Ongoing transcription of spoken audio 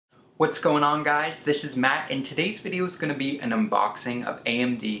What's going on, guys? This is Matt, and today's video is going to be an unboxing of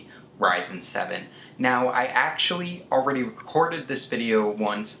AMD Ryzen 7. Now, I actually already recorded this video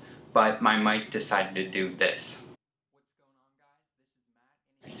once, but my mic decided to do this.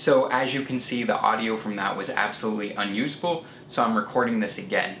 So as you can see, the audio from that was absolutely unusable, so I'm recording this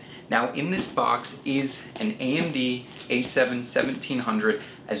again. Now, in this box is an AMD A7 1700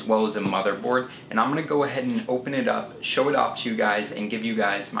 as well as a motherboard, and I'm going to go ahead and open it up, show it off to you guys, and give you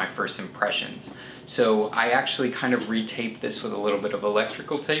guys my first impressions. So I actually kind of retaped this with a little bit of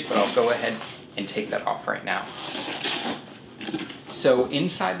electrical tape, but I'll go ahead and take that off right now. So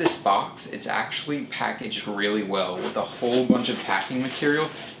inside this box, it's actually packaged really well with a whole bunch of packing material.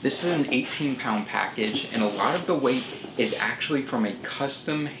 This is an 18-pound package, and a lot of the weight is actually from a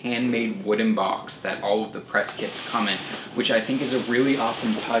custom handmade wooden box that all of the press kits come in, which I think is a really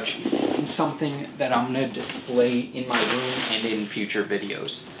awesome touch and something that I'm going to display in my room and in future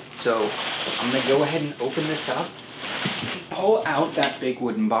videos. So I'm going to go ahead and open this up. Pull out that big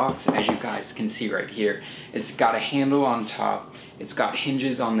wooden box, as you guys can see right here. It's got a handle on top, it's got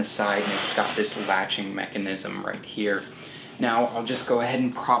hinges on the side, and it's got this latching mechanism right here. Now I'll just go ahead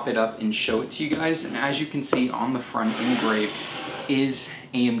and prop it up and show it to you guys, and as you can see on the front engraved is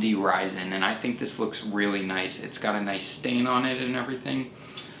AMD Ryzen, and I think this looks really nice. It's got a nice stain on it and everything,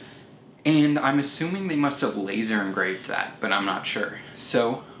 and I'm assuming they must have laser engraved that, but I'm not sure.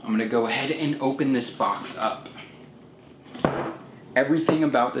 So I'm gonna go ahead and open this box up. Everything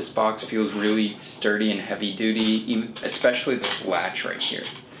about this box feels really sturdy and heavy duty, especially this latch right here.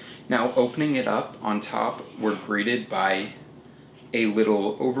 Now, opening it up, on top we're greeted by a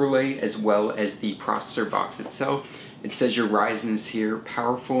little overlay as well as the processor box itself. It says your Ryzen is here,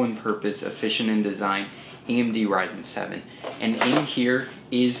 powerful in purpose, efficient in design, AMD Ryzen 7. And in here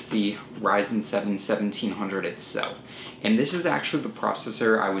is the Ryzen 7 1700 itself. And this is actually the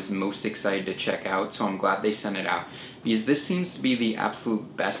processor I was most excited to check out, so I'm glad they sent it out, because this seems to be the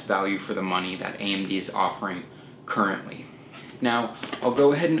absolute best value for the money that AMD is offering currently. Now, I'll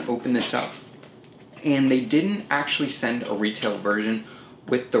go ahead and open this up. And they didn't actually send a retail version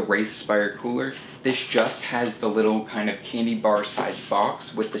with the Wraithspire cooler. This just has the little kind of candy bar sized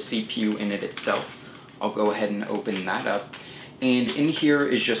box with the CPU in it itself. I'll go ahead and open that up. And in here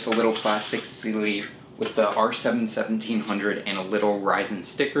is just a little plastic sleeve with the R7 1700 and a little Ryzen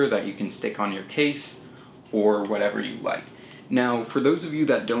sticker that you can stick on your case or whatever you like. Now, for those of you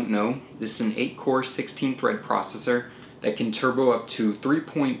that don't know, this is an 8-core 16-thread processor that can turbo up to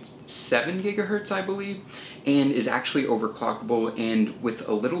 3.7 gigahertz, I believe, and is actually overclockable, and with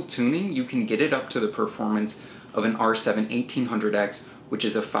a little tuning, you can get it up to the performance of an R7 1800X, which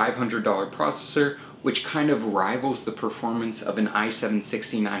is a $500 processor, which kind of rivals the performance of an i7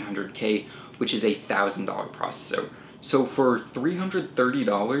 6900K, which is a $1,000 processor. So for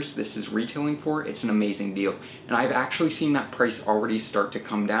 $330 this is retailing for, it's an amazing deal. And I've actually seen that price already start to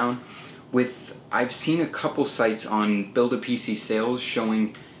come down. I've seen a couple sites on Build a PC sales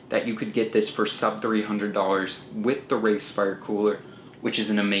showing that you could get this for sub $300 with the Wraithspire cooler, which is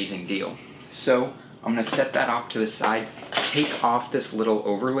an amazing deal. So I'm going to set that off to the side, take off this little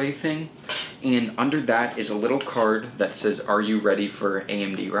overlay thing, and under that is a little card that says, "Are you ready for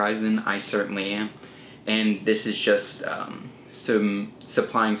AMD Ryzen? I certainly am." And this is just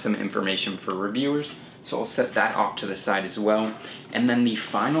supplying some information for reviewers. So I'll set that off to the side as well. And then the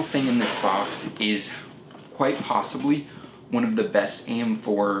final thing in this box is quite possibly one of the best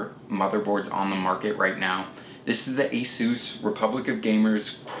AM4 motherboards on the market right now. This is the ASUS Republic of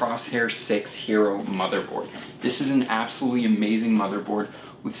Gamers Crosshair 6 Hero motherboard. This is an absolutely amazing motherboard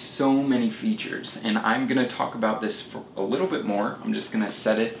with so many features, and I'm going to talk about this for a little bit more. I'm just going to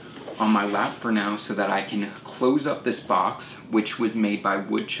set it on my lap for now so that I can close up this box, which was made by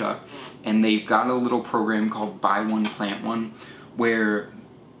Woodchuck, and they've got a little program called Buy One Plant One, where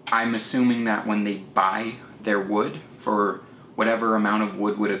I'm assuming that when they buy their wood for whatever amount of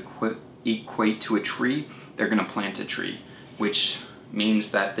wood would equate to a tree, they're going to plant a tree, which means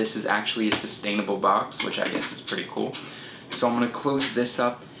that this is actually a sustainable box, which I guess is pretty cool. So I'm going to close this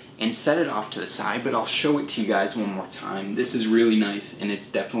up and set it off to the side, but I'll show it to you guys one more time. This is really nice, and it's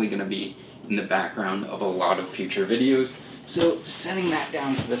definitely going to be in the background of a lot of future videos. So setting that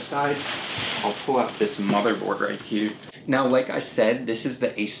down to the side, I'll pull out this motherboard right here. Now, like I said, this is the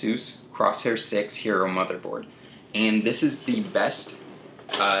ASUS Crosshair 6 Hero motherboard, and this is the best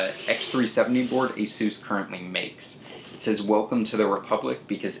X370 board ASUS currently makes. It says "Welcome to the Republic"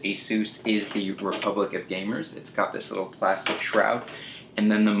 because ASUS is the Republic of Gamers. It's got this little plastic shroud,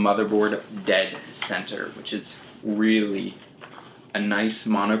 and then the motherboard dead center, which is really a nice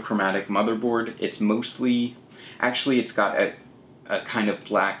monochromatic motherboard. It's mostly, actually it's got a a kind of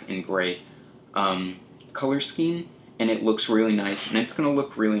black and gray color scheme, and it looks really nice, and it's going to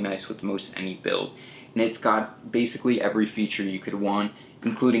look really nice with most any build. And it's got basically every feature you could want,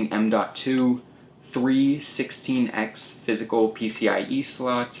 including M.2, 3 16x physical PCIe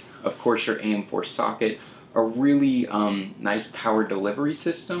slots, of course your AM4 socket, a really nice power delivery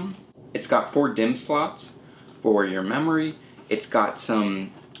system. It's got 4 DIMM slots for your memory. It's got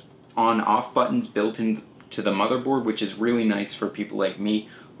some on-off buttons built into the motherboard, which is really nice for people like me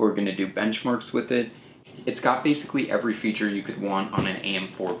who are going to do benchmarks with it. It's got basically every feature you could want on an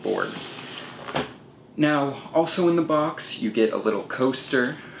AM4 board. Now, also in the box, you get a little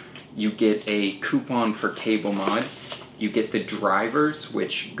coaster, you get a coupon for cable mod, you get the drivers,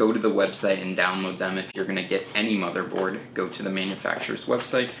 which go to the website and download them. If you're going to get any motherboard, go to the manufacturer's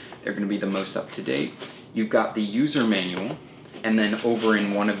website. They're going to be the most up-to-date. You've got the user manual, and then over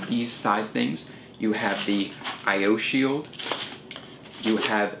in one of these side things, you have the I/O shield. You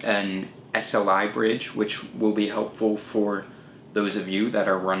have an SLI bridge, which will be helpful for those of you that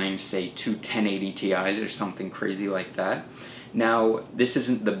are running, say, 2 1080 Ti's or something crazy like that. Now, this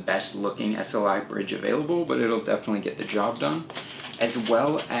isn't the best looking SLI bridge available, but it'll definitely get the job done, as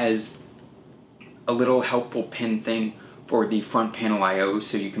well as a little helpful pin thing for the front panel I/O,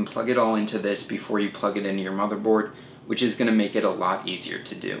 so you can plug it all into this before you plug it into your motherboard, which is going to make it a lot easier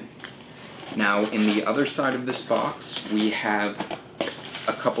to do. Now, in the other side of this box, we have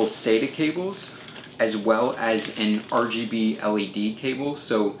a couple SATA cables, as well as an RGB LED cable.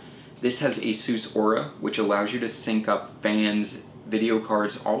 So this has ASUS Aura, which allows you to sync up fans, video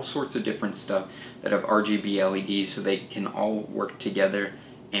cards, all sorts of different stuff that have RGB LEDs, so they can all work together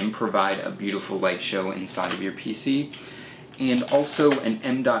and provide a beautiful light show inside of your PC. And also an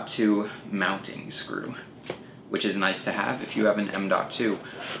M.2 mounting screw, which is nice to have if you have an M.2.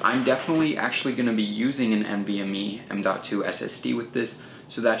 I'm definitely actually going to be using an NVMe M.2 SSD with this,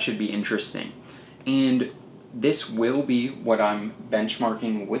 so that should be interesting. And this will be what I'm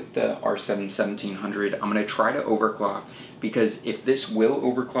benchmarking with the R7 1700. I'm going to try to overclock, because if this will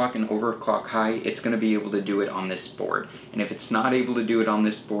overclock and overclock high, it's going to be able to do it on this board. And if it's not able to do it on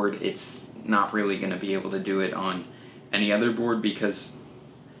this board, it's not really going to be able to do it on any other board, because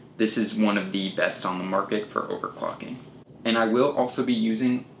this is one of the best on the market for overclocking. And I will also be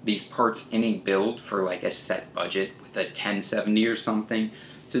using these parts in a build for like a set budget with a 1070 or something,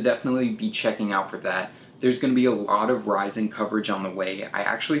 so definitely be checking out for that. There's going to be a lot of Ryzen coverage on the way. I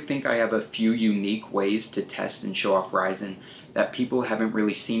actually think I have a few unique ways to test and show off Ryzen that people haven't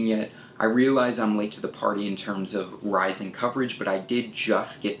really seen yet. I realize I'm late to the party in terms of Ryzen coverage, but I did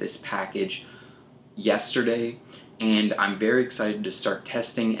just get this package yesterday, and I'm very excited to start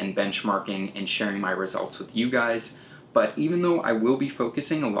testing and benchmarking and sharing my results with you guys. But even though I will be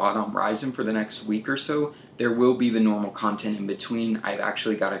focusing a lot on Ryzen for the next week or so, there will be the normal content in between. I've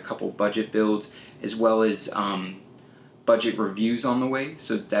actually got a couple budget builds as well as budget reviews on the way,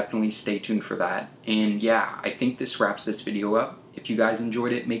 so definitely stay tuned for that. And yeah, I think this wraps this video up. If you guys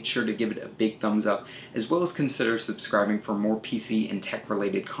enjoyed it, make sure to give it a big thumbs up, as well as consider subscribing for more PC and tech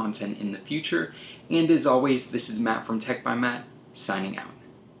related content in the future. And as always, this is Matt from Tech by Matt, signing out.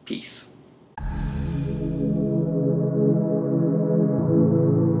 Peace.